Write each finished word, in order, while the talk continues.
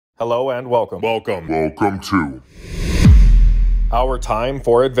Hello and welcome. Welcome to Our Time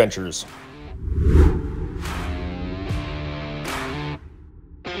for Adventures.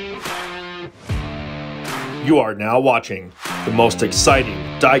 You are now watching the most exciting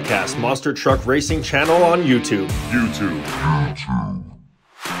Diecast monster truck racing channel on YouTube.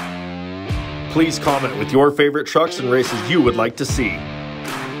 Please comment with your favorite trucks and races you would like to see.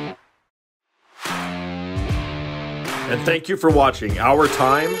 And thank you for watching Our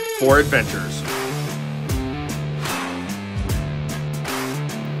Time for Adventures.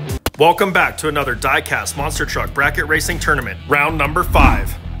 Welcome back to another Diecast Monster Truck Bracket Racing Tournament, round number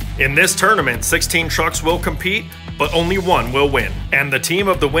 5. In this tournament, 16 trucks will compete, but only one will win. And the team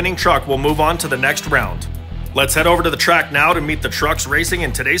of the winning truck will move on to the next round. Let's head over to the track now to meet the trucks racing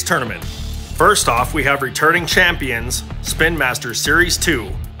in today's tournament. First off, we have returning champions, Spin Master Series 2.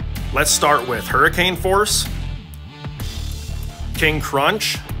 Let's start with Hurricane Force, King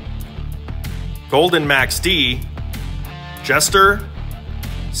Crunch, Golden Max D, Jester,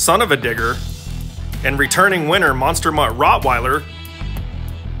 Son of a Digger, and returning winner Monster Mutt Rottweiler,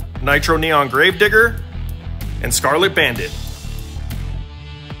 Nitro Neon Gravedigger, and Scarlet Bandit.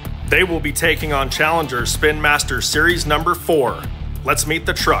 They will be taking on challenger Spin Master Series number 4. Let's meet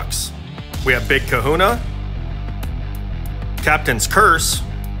the trucks. We have Big Kahuna, Captain's Curse,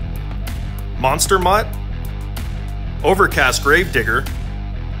 Monster Mutt, Overcast Gravedigger,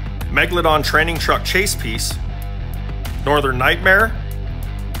 Megalodon Training Truck Chase Piece, Northern Nightmare,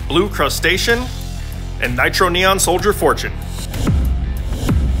 Blue Crustacean, and Nitro Neon Soldier Fortune.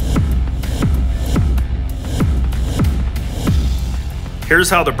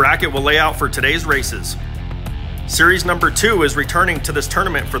 Here's how the bracket will lay out for today's races. Series number 2 is returning to this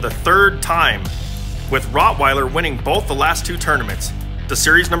tournament for the 3rd time, with Rottweiler winning both the last 2 tournaments. Does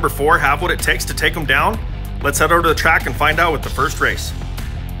Series number 4 have what it takes to take them down? Let's head over to the track and find out with the first race.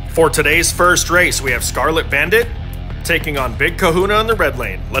 For today's first race, we have Scarlet Bandit taking on Big Kahuna in the red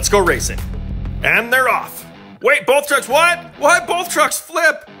lane. Let's go racing. And they're off. Wait, both trucks, what? What? Both trucks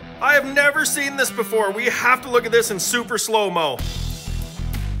flip? I have never seen this before. We have to look at this in super slow-mo.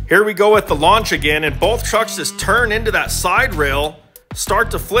 Here we go with the launch again, and both trucks just turn into that side rail, start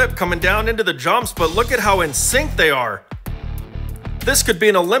to flip coming down into the jumps, but look at how in sync they are. This could be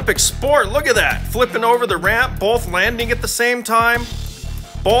an Olympic sport. Look at that. Flipping over the ramp, both landing at the same time,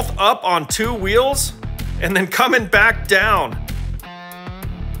 both up on 2 wheels, and then coming back down.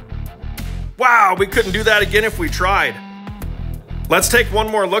 Wow, we couldn't do that again if we tried. Let's take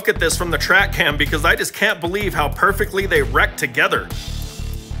one more look at this from the track cam because I just can't believe how perfectly they wreck together.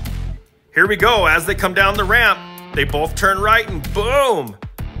 Here we go. As they come down the ramp, they both turn right and boom!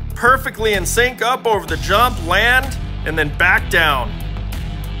 Perfectly in sync, up over the jump, land, and then back down.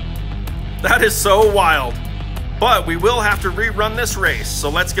 That is so wild. But we will have to rerun this race,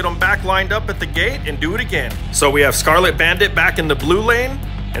 so let's get them back lined up at the gate and do it again. So we have Scarlet Bandit back in the blue lane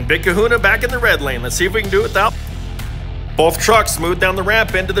and Big Kahuna back in the red lane. Let's see if we can do it without. Both trucks smooth down the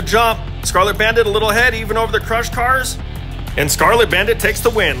ramp into the jump. Scarlet Bandit a little ahead, even over the crushed cars. And Scarlet Bandit takes the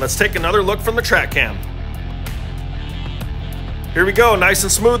win. Let's take another look from the track cam. Here we go, nice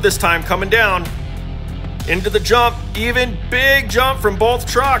and smooth this time, coming down. Into the jump, even big jump from both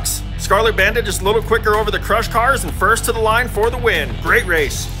trucks. Scarlet Bandit just a little quicker over the crushed cars and first to the line for the win. Great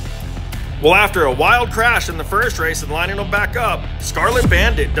race. Well, after a wild crash in the first race and lining them back up, Scarlet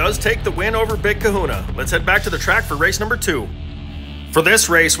Bandit does take the win over Big Kahuna. Let's head back to the track for race number 2. For this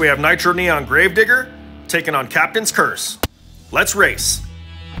race, we have Nitro Neon Gravedigger taking on Captain's Curse. Let's race.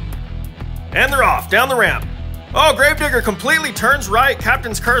 And they're off, down the ramp. Oh, Gravedigger completely turns right.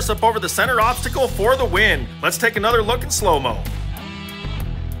 Captain's Curse up over the center obstacle for the win. Let's take another look in slow-mo.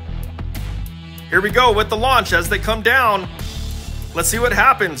 Here we go with the launch as they come down. Let's see what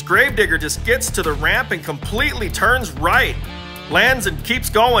happens. Gravedigger just gets to the ramp and completely turns right. Lands and keeps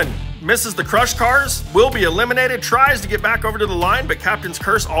going. Misses the crush cars, will be eliminated, tries to get back over to the line, but Captain's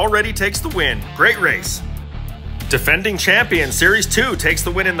Curse already takes the win. Great race. Defending champion Series 2 takes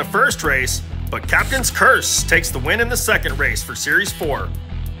the win in the first race, but Captain's Curse takes the win in the second race for Series 4.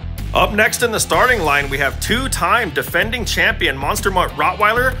 Up next in the starting line, we have 2-time defending champion Monster Mutt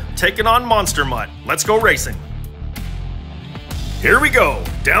Rottweiler taking on Monster Mutt. Let's go racing. Here we go,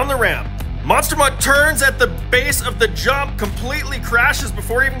 down the ramp. Monster Mutt turns at the base of the jump, completely crashes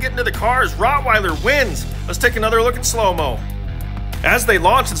before even getting to the cars. Rottweiler wins. Let's take another look in slow-mo. As they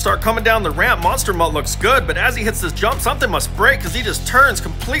launch and start coming down the ramp, Monster Mutt looks good, but as he hits this jump, something must break because he just turns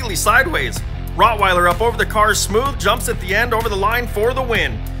completely sideways. Rottweiler up over the cars smooth, jumps at the end over the line for the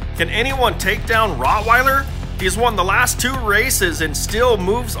win. Can anyone take down Rottweiler? He's won the last 2 races and still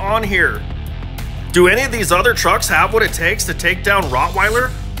moves on here. Do any of these other trucks have what it takes to take down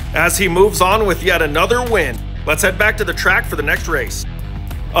Rottweiler? as he moves on with yet another win. Let's head back to the track for the next race.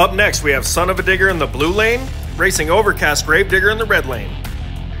 Up next, we have Son of a Digger in the blue lane, racing Overcast Gravedigger in the red lane.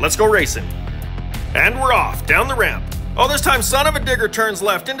 Let's go racing. And we're off, down the ramp. Oh, this time Son of a Digger turns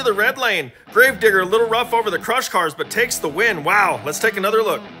left into the red lane. Gravedigger a little rough over the crush cars, but takes the win. Wow, let's take another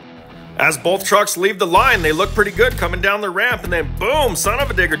look. As both trucks leave the line, they look pretty good coming down the ramp, and then boom, Son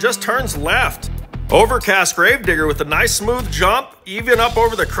of a Digger just turns left. Overcast Gravedigger with a nice smooth jump, even up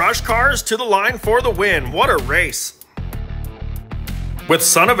over the crush cars to the line for the win. What a race. With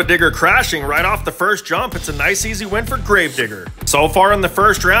Son of a Digger crashing right off the first jump, it's a nice easy win for Gravedigger. So far in the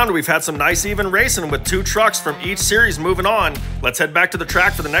first round, we've had some nice even racing with 2 trucks from each series moving on. Let's head back to the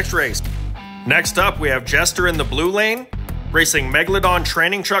track for the next race. Next up, we have Jester in the blue lane, racing Megalodon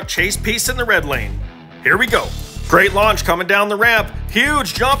Training Truck Chase Piece in the red lane. Here we go. Great launch coming down the ramp.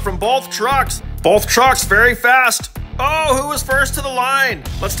 Huge jump from both trucks. Both trucks very fast. Oh, who was first to the line?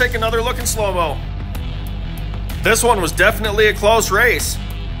 Let's take another look in slow-mo. This one was definitely a close race.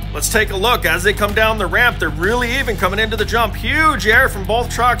 Let's take a look. As they come down the ramp, they're really even coming into the jump. Huge air from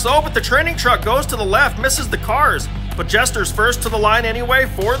both trucks. Oh, but the training truck goes to the left, misses the cars. But Jester's first to the line anyway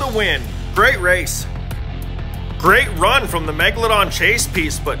for the win. Great race. Great run from the Megalodon Chase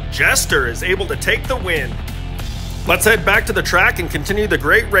Piece, but Jester is able to take the win. Let's head back to the track and continue the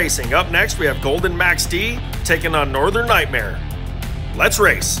great racing. Up next, we have Golden Max D taking on Northern Nightmare. Let's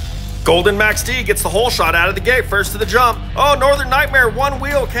race. Golden Max D gets the hole shot out of the gate, first to the jump. Oh, Northern Nightmare, one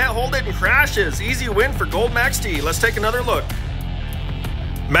wheel, can't hold it and crashes. Easy win for Gold Max D. Let's take another look.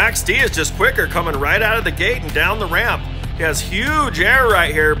 Max D is just quicker, coming right out of the gate and down the ramp. He has huge air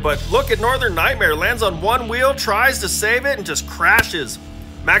right here, but look at Northern Nightmare. Lands on one wheel, tries to save it, and just crashes.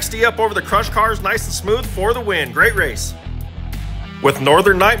 Max D up over the crush cars, nice and smooth for the win. Great race. With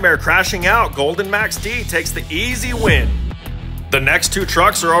Northern Nightmare crashing out, Golden Max D takes the easy win. The next 2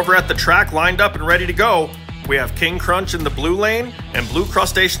 trucks are over at the track lined up and ready to go. We have King Crunch in the blue lane and Blue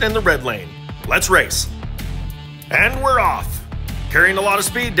Crustacean in the red lane. Let's race. And we're off. Carrying a lot of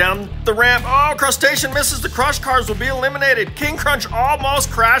speed down the ramp. Oh, Crustacean misses the crush cars, will be eliminated. King Crunch almost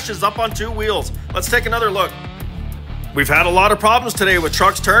crashes up on 2 wheels. Let's take another look. We've had a lot of problems today with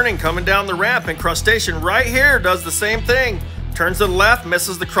trucks turning, coming down the ramp, and Crustacean right here does the same thing. Turns to the left,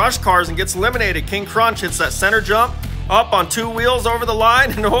 misses the crush cars, and gets eliminated. King Crunch hits that center jump, up on 2 wheels over the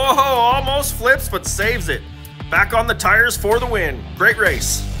line, and whoa, almost flips, but saves it. Back on the tires for the win. Great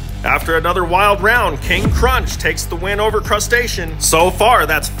race. After another wild round, King Crunch takes the win over Crustacean. So far,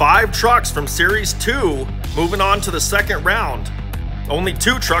 that's 5 trucks from Series 2 moving on to the second round. Only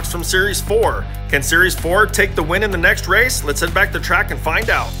 2 trucks from Series 4. Can Series 4 take the win in the next race? Let's head back to the track and find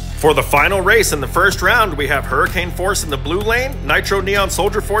out. For the final race in the first round, we have Hurricane Force in the blue lane, Nitro Neon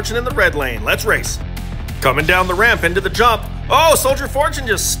Soldier Fortune in the red lane. Let's race. Coming down the ramp into the jump. Oh, Soldier Fortune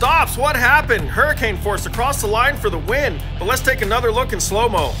just stops. What happened? Hurricane Force across the line for the win. But let's take another look in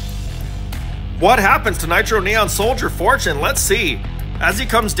slow-mo. What happens to Nitro Neon Soldier Fortune? Let's see. As he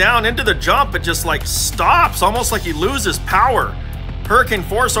comes down into the jump, it just like stops, almost like he loses power. Hurricane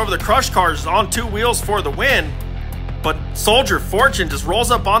Force over the crush cars on 2 wheels for the win. But Soldier Fortune just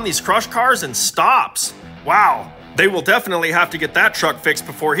rolls up on these crush cars and stops. Wow. They will definitely have to get that truck fixed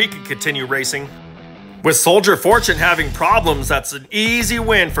before he can continue racing. With Soldier Fortune having problems, that's an easy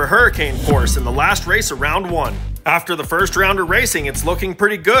win for Hurricane Force in the last race of round 1. After the first round of racing, it's looking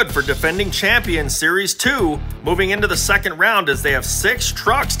pretty good for defending champion Series 2 moving into the second round, as they have 6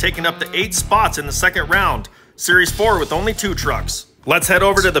 trucks taking up the 8 spots in the second round. Series 4 with only 2 trucks. Let's head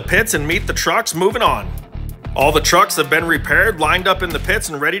over to the pits and meet the trucks moving on. All the trucks have been repaired, lined up in the pits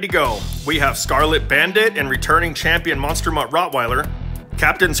and ready to go. We have Scarlet Bandit and returning champion Monster Mutt Rottweiler,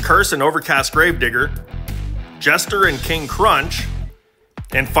 Captain's Curse and Overcast Gravedigger, Jester and King Crunch,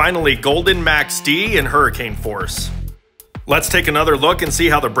 and finally Golden Max D and Hurricane Force. Let's take another look and see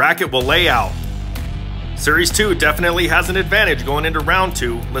how the bracket will lay out. Series 2 definitely has an advantage going into round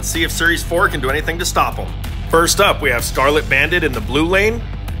 2. Let's see if Series 4 can do anything to stop them. First up, we have Scarlet Bandit in the blue lane,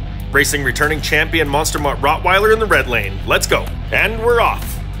 racing returning champion Monster Mutt Rottweiler in the red lane. Let's go. And we're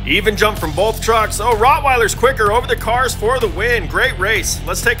off. Even jump from both trucks. Oh, Rottweiler's quicker over the cars for the win. Great race.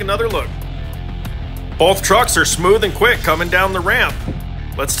 Let's take another look. Both trucks are smooth and quick coming down the ramp.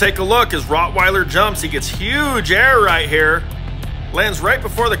 Let's take a look as Rottweiler jumps. He gets huge air right here. Lands right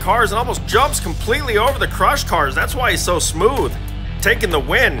before the cars and almost jumps completely over the crush cars. That's why he's so smooth. Taking the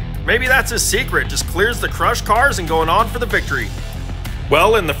win. Maybe that's his secret. Just clears the crush cars and going on for the victory.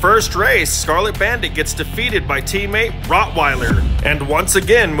 Well, in the first race, Scarlet Bandit gets defeated by teammate Rottweiler and once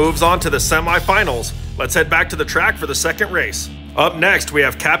again moves on to the semifinals. Let's head back to the track for the second race. Up next, we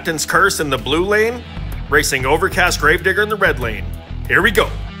have Captain's Curse in the blue lane, racing Overcast Gravedigger in the red lane. Here we go.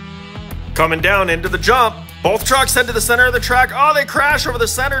 Coming down into the jump. Both trucks head to the center of the track. Oh, they crash over the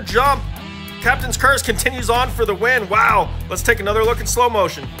center jump. Captain's Curse continues on for the win. Wow, let's take another look in slow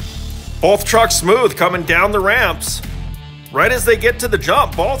motion. Both trucks smooth coming down the ramps. Right as they get to the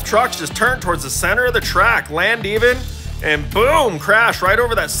jump, both trucks just turn towards the center of the track, land even, and boom, crash right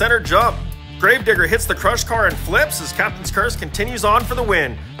over that center jump. Gravedigger hits the crush car and flips as Captain's Curse continues on for the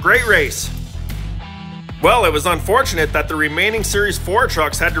win. Great race. Well, it was unfortunate that the remaining Series 4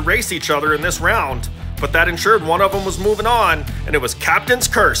 trucks had to race each other in this round, but that ensured one of them was moving on, and it was Captain's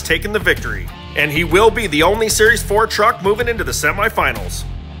Curse taking the victory. And he will be the only Series 4 truck moving into the semifinals.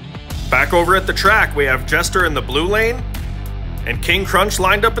 Back over at the track, we have Jester in the blue lane, and King Crunch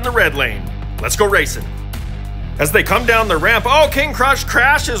lined up in the red lane. Let's go racing. As they come down the ramp, oh, King Crunch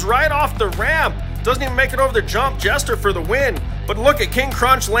crashes right off the ramp. Doesn't even make it over the jump. Jester for the win. But look at King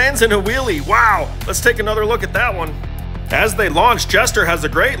Crunch lands in a wheelie. Wow, let's take another look at that one. As they launch, Jester has a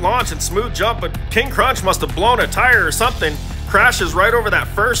great launch and smooth jump, but King Crunch must have blown a tire or something. Crashes right over that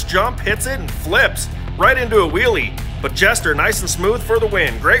first jump, hits it, and flips right into a wheelie. But Jester nice and smooth for the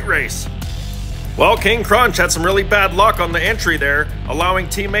win. Great race. Well, King Crunch had some really bad luck on the entry there, allowing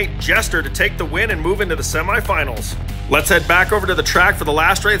teammate Jester to take the win and move into the semifinals. Let's head back over to the track for the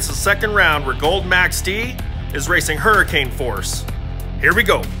last race of the second round, where Gold Max D is racing Hurricane Force. Here we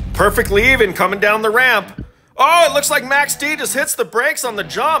go. Perfectly even coming down the ramp. Oh, it looks like Max D just hits the brakes on the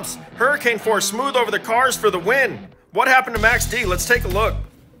jumps. Hurricane Force smooth over the cars for the win. What happened to Max D? Let's take a look.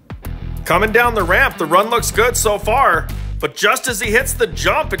 Coming down the ramp, the run looks good so far. But just as he hits the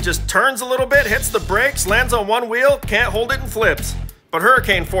jump, it just turns a little bit, hits the brakes, lands on one wheel, can't hold it and flips. But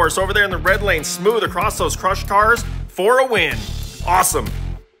Hurricane Force over there in the red lane, smooth across those crushed cars for a win. Awesome.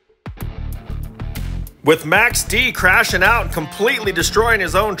 With Max D crashing out and completely destroying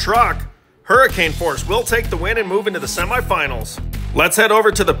his own truck, Hurricane Force will take the win and move into the semifinals. Let's head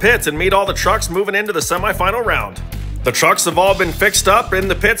over to the pits and meet all the trucks moving into the semifinal round. The trucks have all been fixed up in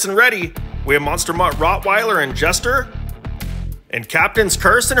the pits and ready. We have Monster Mutt Rottweiler and Jester, and Captain's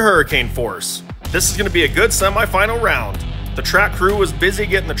Curse and Hurricane Force. This is going to be a good semifinal round. The track crew was busy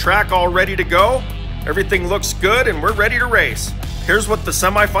getting the track all ready to go. Everything looks good and we're ready to race. Here's what the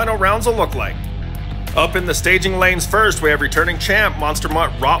semifinal rounds will look like. Up in the staging lanes first, we have returning champ Monster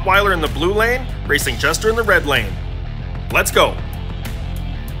Mutt Rottweiler in the blue lane, racing Jester in the red lane. Let's go.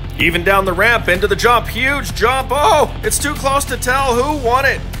 Even down the ramp into the jump, huge jump. Oh, it's too close to tell who won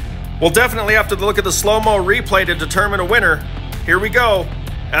it. We'll definitely have to look at the slow-mo replay to determine a winner. Here we go.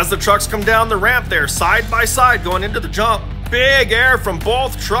 As the trucks come down the ramp there, side by side going into the jump. Big air from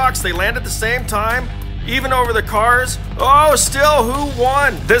both trucks. They land at the same time, even over the cars. Oh, still, who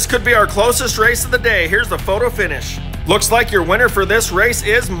won? This could be our closest race of the day. Here's the photo finish. Looks like your winner for this race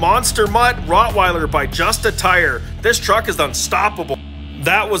is Monster Mutt Rottweiler by just a tire. This truck is unstoppable.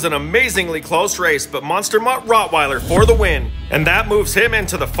 That was an amazingly close race, but Monster Mutt Rottweiler for the win. And that moves him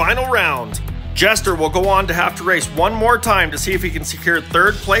into the final round. Jester will go on to have to race one more time to see if he can secure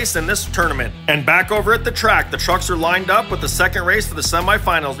third place in this tournament. And back over at the track, the trucks are lined up with the second race for the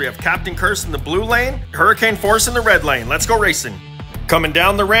semifinals. We have Captain Curse in the blue lane, Hurricane Force in the red lane. Let's go racing. Coming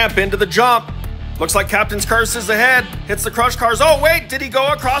down the ramp into the jump. Looks like Captain's Curse is ahead. Hits the crush cars. Oh wait, did he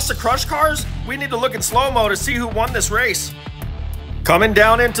go across the crush cars? We need to look in slow-mo to see who won this race. Coming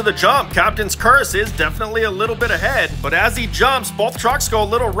down into the jump, Captain's Curse is definitely a little bit ahead, but as he jumps, both trucks go a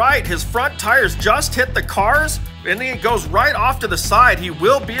little right. His front tires just hit the cars, and then he goes right off to the side. He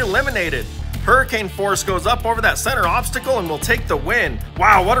will be eliminated. Hurricane Force goes up over that center obstacle and will take the win.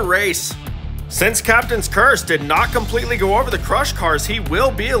 Wow, what a race. Since Captain's Curse did not completely go over the crush cars, he will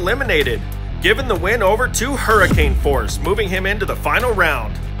be eliminated, giving the win over to Hurricane Force, moving him into the final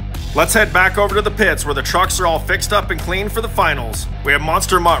round. Let's head back over to the pits where the trucks are all fixed up and clean for the finals. We have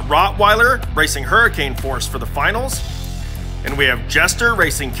Monster Mutt Rottweiler racing Hurricane Force for the finals. And we have Jester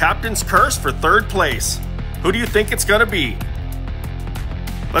racing Captain's Curse for third place. Who do you think it's going to be?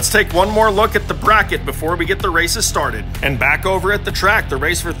 Let's take one more look at the bracket before we get the races started. And back over at the track, the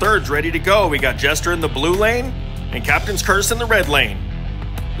race for third's ready to go. We got Jester in the blue lane and Captain's Curse in the red lane.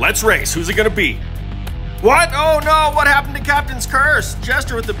 Let's race. Who's it going to be? What? Oh no, what happened to Captain's Curse?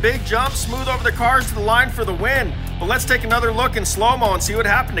 Jester with the big jump, smooth over the cars to the line for the win. But let's take another look in slow-mo and see what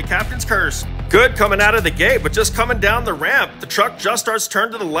happened to Captain's Curse. Good coming out of the gate, but just coming down the ramp, the truck just starts to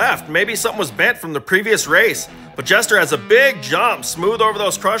turn to the left. Maybe something was bent from the previous race. But Jester has a big jump, smooth over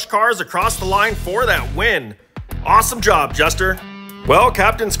those crushed cars across the line for that win. Awesome job, Jester. Well,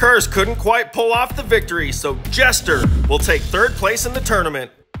 Captain's Curse couldn't quite pull off the victory, so Jester will take third place in the tournament.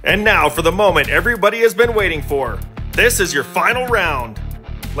 And now for the moment everybody has been waiting for. This is your final round.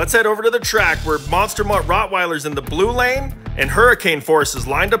 Let's head over to the track where Monster Mutt Rottweiler's in the blue lane and Hurricane Force is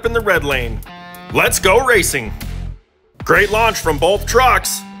lined up in the red lane. Let's go racing. Great launch from both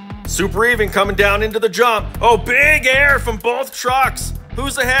trucks. Super even coming down into the jump. Oh, big air from both trucks.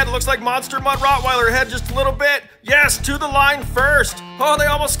 Who's ahead? Looks like Monster Mutt Rottweiler ahead just a little bit. Yes, to the line first. Oh, they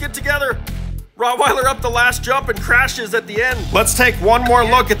almost get together. Rottweiler up the last jump and crashes at the end. Let's take one more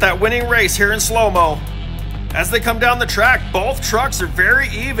look at that winning race here in slow-mo. As they come down the track, both trucks are very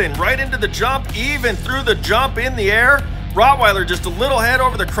even, right into the jump, even through the jump in the air. Rottweiler just a little head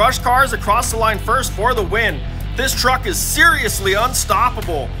over the crush cars across the line first for the win. This truck is seriously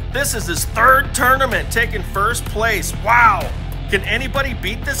unstoppable. This is his third tournament taking first place. Wow, can anybody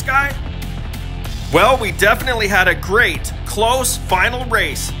beat this guy? Well, we definitely had a great, close final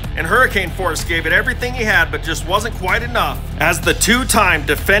race, and Hurricane Force gave it everything he had, but just wasn't quite enough. As the two-time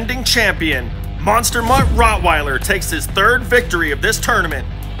defending champion, Monster Mutt Rottweiler takes his third victory of this tournament.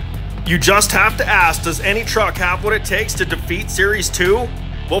 You just have to ask, does any truck have what it takes to defeat Series 2?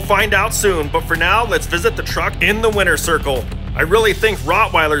 We'll find out soon, but for now, let's visit the truck in the winner's circle. I really think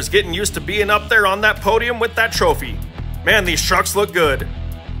Rottweiler's getting used to being up there on that podium with that trophy. Man, these trucks look good.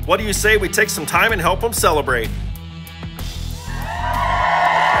 What do you say we take some time and help them celebrate?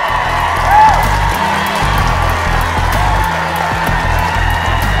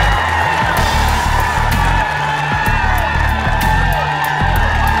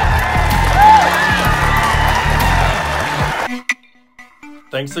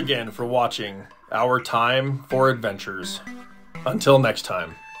 Thanks again for watching Our Time for Adventures. Until next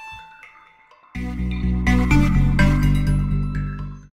time.